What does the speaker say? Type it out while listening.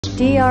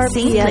DRPS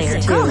St. Clair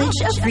College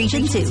of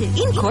Region 2,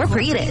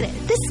 Incorporated,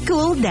 the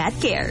school that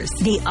cares.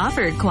 They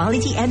offer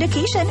quality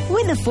education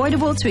with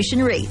affordable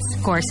tuition rates.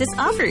 Courses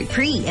offered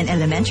pre- and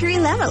elementary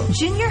level,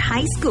 junior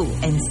high school,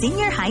 and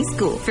senior high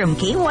school from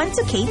K1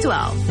 to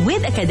K12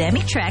 with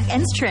academic track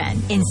and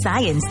strand in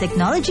science,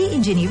 technology,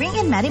 engineering,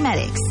 and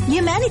mathematics,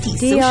 humanities,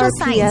 social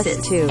sciences,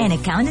 and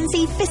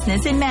accountancy,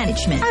 business, and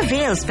management.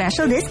 Avail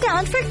special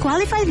discount for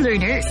qualified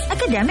learners,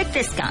 academic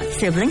discount,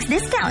 siblings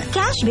discount,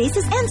 cash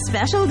basis, and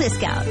special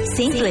discount.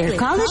 St. Clair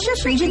College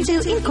of Region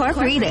 2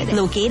 Incorporated,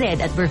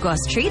 located at Burgos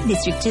Street,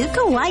 District 2,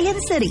 Cauayan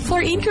City.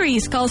 For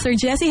inquiries, call Sir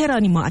Jesse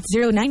Geronimo at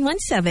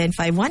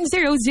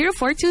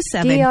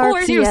 0917-510-0427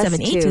 or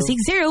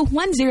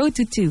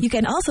 078-260-1022. You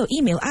can also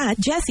email at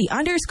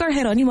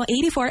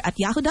Jesse_Geronimo84 at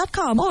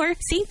yahoo.com or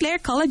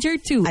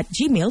stclaircolleger2 at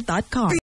gmail.com.